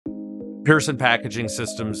Pearson Packaging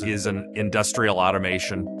Systems is an industrial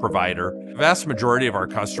automation provider. The vast majority of our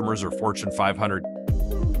customers are Fortune 500.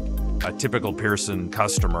 A typical Pearson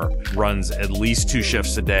customer runs at least 2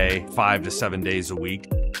 shifts a day, 5 to 7 days a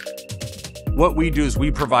week. What we do is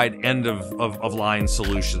we provide end-of-line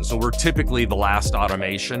solutions. So we're typically the last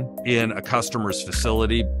automation in a customer's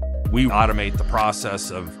facility. We automate the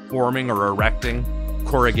process of forming or erecting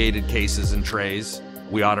corrugated cases and trays.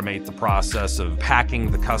 We automate the process of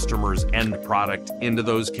packing the customer's end product into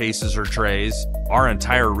those cases or trays. Our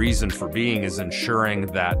entire reason for being is ensuring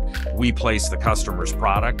that we place the customer's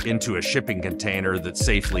product into a shipping container that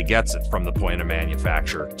safely gets it from the point of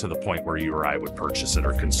manufacture to the point where you or I would purchase it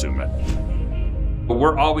or consume it.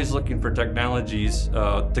 We're always looking for technologies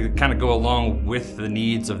to kind of go along with the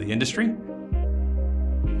needs of the industry.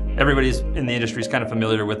 Everybody's in the industry is kind of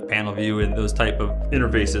familiar with panel view and those type of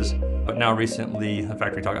interfaces. But now recently,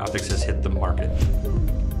 FactoryTalk Optix has hit the market.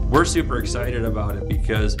 We're super excited about it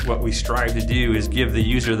because what we strive to do is give the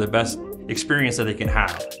user the best experience that they can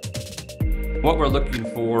have. What we're looking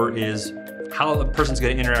for is how the person's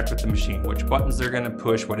going to interact with the machine, which buttons they're going to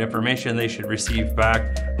push, what information they should receive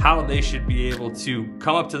back, how they should be able to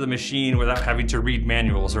come up to the machine without having to read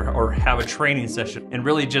manuals or have a training session and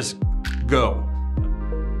really just go.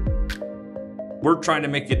 We're trying to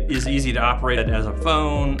make it as easy to operate as a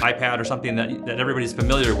phone, iPad, or something that everybody's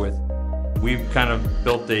familiar with. We've kind of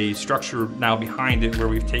built a structure now behind it where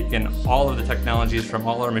we've taken all of the technologies from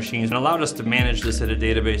all our machines and allowed us to manage this at a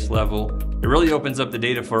database level. It really opens up the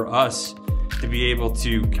data for us to be able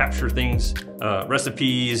to capture things,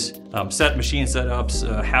 recipes, set machine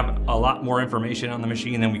setups, have a lot more information on the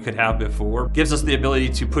machine than we could have before. Gives us the ability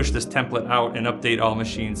to push this template out and update all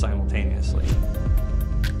machines simultaneously.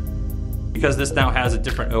 Because this now has a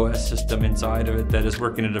different OS system inside of it that is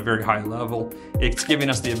working at a very high level, it's giving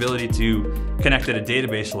us the ability to connect at a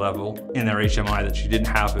database level in their HMI that you didn't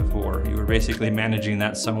have before. You were basically managing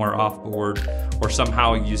that somewhere off board or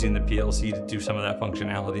somehow using the PLC to do some of that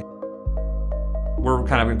functionality. We're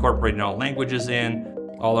kind of incorporating all languages in,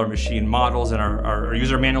 all our machine models and our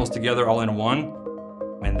user manuals together all in one,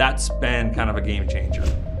 and that's been kind of a game changer.